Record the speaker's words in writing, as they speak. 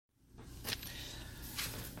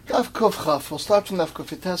Daf Kuf Chaf. We'll start from Daf Kuf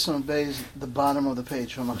Yitesam and Beis, the bottom of the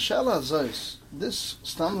page. From Machshela Azois, this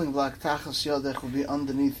stumbling block Tachas Yodech will be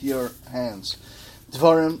underneath your hands.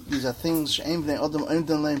 Dvarim, these are things She'ein Bnei Adam Oim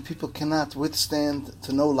Leim, people cannot withstand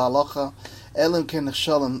to know La Halacha. Elim Ken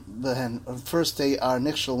Nechshalim Behen. First they are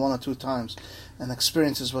Nechshal one or two times, and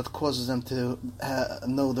experience is what causes them to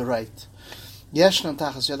know the right. Yeshnan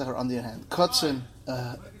Tachas Yodech are under your hand. Kotzin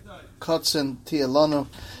Tielonu.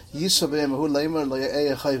 Yisa b'emahu leimer lo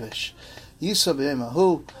ye'eh chayvish. Yisa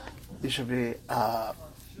b'emahu, you should be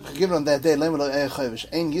given on that day leimer lo ye'eh chayvish.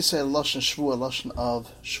 Ein yisa loshen shvua, loshen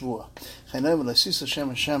of shvua. Chaynoim lo yisisa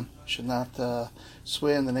Hashem should not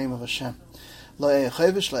swear in the name of Hashem. Lo ye'eh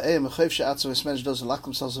chayvish, lo ye'eh mechayiv she'atzu v'smedish, those who lock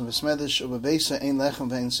themselves in v'smedish, u'bebeisa ein lechem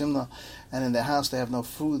ve'ein simna, and in their house they have no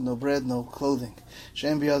food, no bread, no clothing.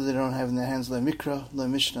 She'ein b'yad, they don't have in their hands lo mikra, lo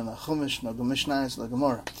mishnah, no chumash, no gemishnais, lo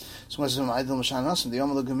gemara. So if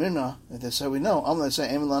they say we know, they say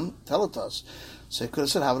Emilan, tell it to us. So he could have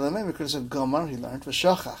said Havadamim, he could have said Gomar, he learned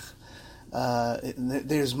V'shachach.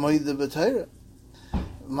 There's Moida B'Teira.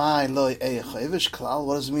 My loy chayivish klal.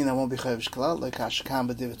 What does it mean I won't be chayivish klal? Like Hashkam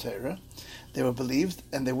B'Teira. They were believed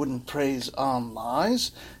and they wouldn't praise on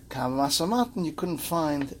lies. Kam Masamatan, you couldn't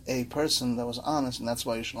find a person that was honest, and that's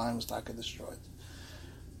why Yerushalayim was taka destroyed.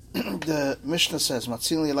 The Mishnah says,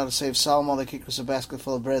 Matzili allowed to save Salma, like Kikris, a basket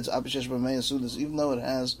full of breads, Abishesh B'Meya Sudas, even though it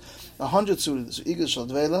has 100 Sudas, Igel Shal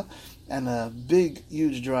Dvela, and a big,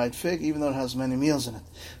 huge dried fig, even though it has many meals in it.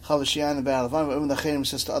 Chavashiyan and Ba'alavam, but when the Cherim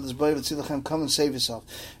says to others, Boy, V'tzilachem, come and save yourself.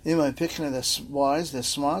 If my picture, they're wise, they're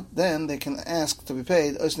smart, then they can ask to be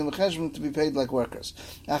paid, Oisnim V'cheshim, to be paid like workers.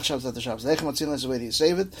 Achshavs at the shops. Lechem Matzili is the way that you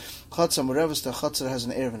save it. Chatzah Merevus, the Chatzah has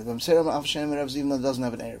an Erev in it. V'mseram Avshem Merevus, even though it doesn't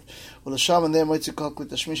have an Erev. Well, the Shaman there, Moitzi Kalklit,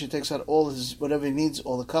 the Shmish, takes out all his, whatever he needs,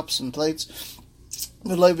 all the cups and plates.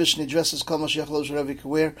 V'loivish, and he dresses Kol Mashiach Losh, whatever he can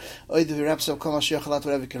wear. Oidu, he wraps up Kol Mashiach Lat,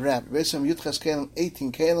 whatever he can wrap. Beisam Yutches Kalim,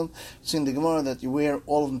 18 Kalim. It's in the Gemara that you wear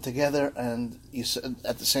all of them together and you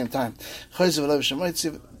at the same time. Chayzev V'loivish,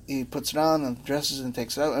 Moitzi, he puts it on and dresses and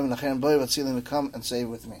takes it out. Em Lachem Boy, Vatzilim, come and save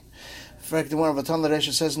with me. In fact, the one of Vatan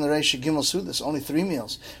L'Reisha says in the Reisha Gimel Sudas, only 3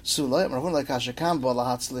 meals. Sulay, Ravun like Hashakam, Bo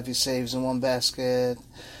Lahatzl, if he saves in one basket,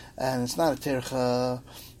 and it's not a tircha,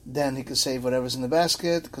 then he can save whatever's in the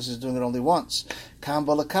basket because he's doing it only once.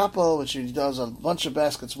 Kambala kapal, which he does a bunch of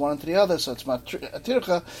baskets, one into the other, so it's not a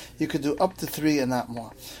tircha. You could do up to 3 and not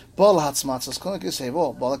more. Bol hatzmatzas, you can save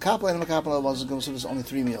all. Bol kapal and kapal was there's only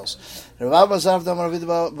 3 meals. Rav Zav Damar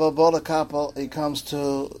Vidba Bol kapal, he comes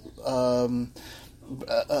to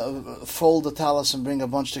fold the talis and bring a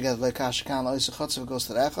bunch together. Like Kashakan, Oisachatzav goes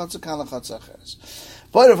to the Echatzakan, Echatzacheres.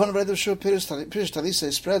 Boy, Rav Red Shur Pirish Talisa,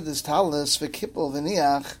 he spread this talis, V'kipol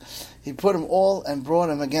V'niach, he put them all and brought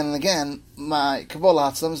them again and again. My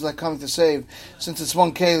Kabbalah Hatzlam is like coming to save, since it's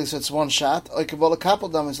one keli, so it's one shot. Or Kabbalah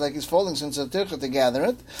Kapeldam is like he's folding since it's a tircha to gather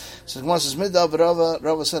it. So the Gemara says, Midav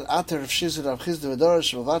Rava said, Ater of Shizr of Chizda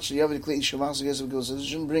V'dorish, V'vach, Yavid Kli Ishamach, Yesav goes, so you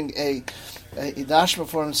shouldn't bring a Idashma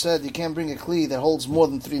for him said, you can't bring a Kli that holds more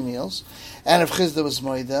than 3 meals. And if Chizda was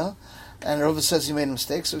Moida, and Rava says he made a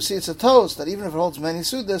mistake. So we see it's a toast that even if it holds many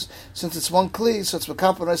sudas, since it's one kli, so it's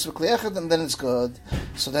v'kapon reis v'kli echad, and then it's good.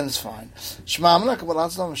 So then it's fine. Shema amna kabbalah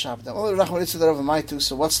atzlam v'shabdam. Oh, Rachman Yitzhak Rava Maitu.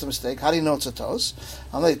 So what's the mistake? How do you know it's a toast?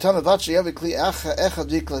 Amna yitana v'atshi yavi kli echad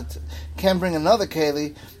v'iklet. Can bring another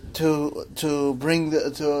keli to bring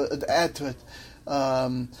to add to it.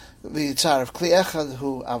 The tzar of kli echad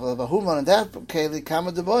who avahuman and that keli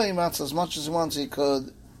kama deboy matzah as much as he wants he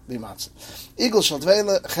could. Eagle shall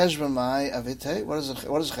dwele cheshbon mai avite. What is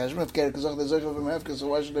cheshbon? If Kerek Kazach there's over Mefka, so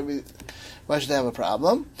why should they have a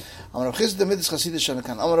problem? Amar Chizda midis Chasida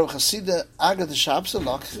shanakan. Amar Chasida agad the Shabbos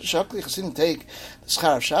lock. Shakli Chasidim take the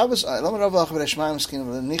schar of Shabbos. Amar Rav Achvar Shmaim skin of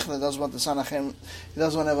the Nichla doesn't want the sanachem. He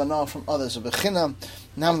doesn't want to ever know from others. So Bechina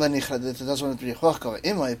Nam the Nichla that doesn't want to be Chachkava.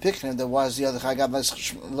 Imay picking that was the other Chagad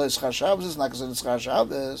lo schar Shabbos. It's not because it's schar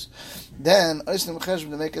Shabbos. Then Oisnim cheshbon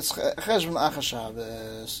to make it cheshbon achar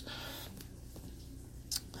Shabbos.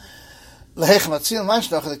 Lehech matzil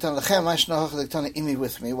ma'ashnach lektan lechem ma'ashnach lektan imi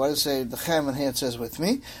with me. What does it say? Lechem and here it says with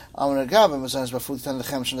me. Amar Gabim mazans b'food lektan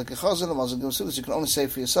lechem shenekechazil amazon gimsudas. You can only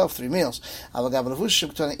save for yourself 3 meals. Aval Gabim levush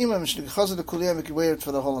lektan imam shenekechazil lekuliyam. You can wear it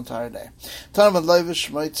for the whole entire day. Tanam ad lovish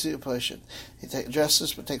moitzi upoishet. He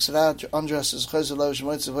dresses but takes it out. Undresses chayzel lovish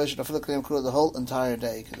moitzi upoishet. After the kliyam kula the whole entire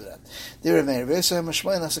day. You can do that. There remain v'esayim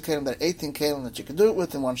mashmayin asakalim. There are 18 kalim that you can do it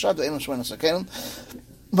with in one shot. The eilim shmayin asakalim.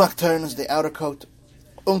 Baktarn is the outer coat.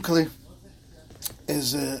 Unkli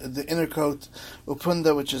is the inner coat,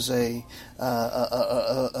 upunda, which is a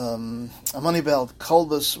money belt,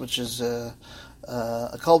 kolbus, which is a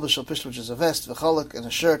kolbus shalpish, which is a vest, v'cholak, and a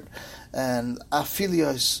shirt, and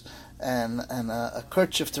afilios, and a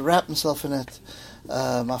kerchief to wrap himself in it,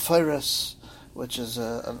 mafiris, which is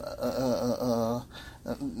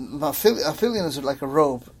mafilian is like a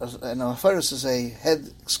robe, and a mafiris is a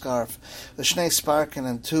head scarf, a shnei sparkin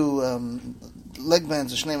and two leg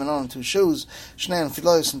bands, a shnei manon and two shoes, shnei and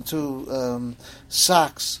filois and two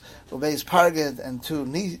socks, obeys parged and two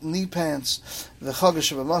knee pants, the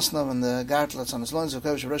chogish of a masnav and the gartlets on his loins, the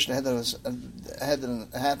kovish of the head of his head and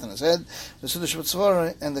a hat on his head, the sudish of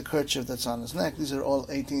tzvara and the kerchief that's on his neck. These are all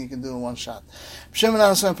 18 you can do in one shot. The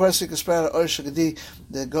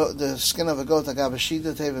skin of a goat,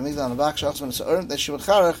 agabashida, teva migdal on the back, shots when it's earned, they should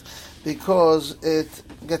charach because it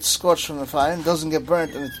gets scorched from the fire and doesn't get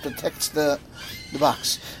burnt, and it protects the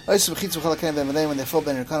box. When they fall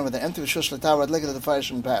when they're empty, the fire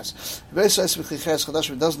shouldn't pass.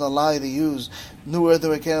 It doesn't allow you to use new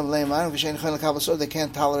earthenware can of lame iron. They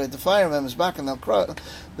can't tolerate the fire. When it's back, and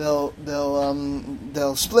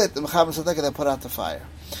they'll split. They'll put out the fire.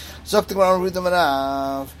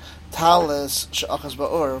 Talis she'achas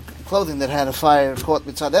ba'or, clothing that had a fire caught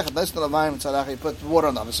mitzadechet. That's not a mine mitzadechet. You put water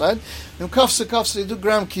on the other side. Vim kafsa, you do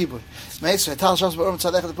gram kibui. Meisra talis she'achas ba'or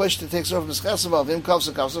mitzadechet. The push takes over from the schasabal. Vim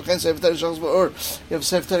kafsa. Can't say v'ter she'achas ba'or. You have a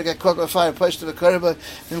sefer to get caught by fire. Push to the kariba.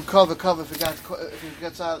 Vim cover. If it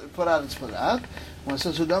gets out, put out, it's put out. When it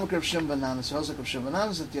says hudam krivshim bananas, it also krivshim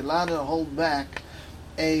bananas that you're allowed to hold back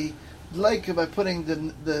a like by putting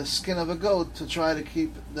the skin of a goat to try to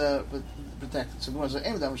keep the protected. So because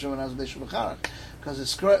it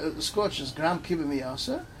scorches gram kibbeh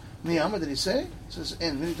miyasa. Miyama, did he say? It says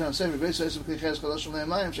in many times say and if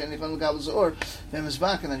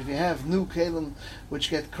you have new kalim which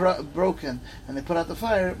get broken and they put out the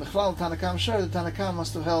fire, the Tanakam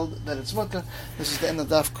must have held that it's mutter. This is the end of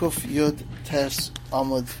Daf Kuf Yud Tes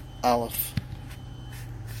Amud Aleph.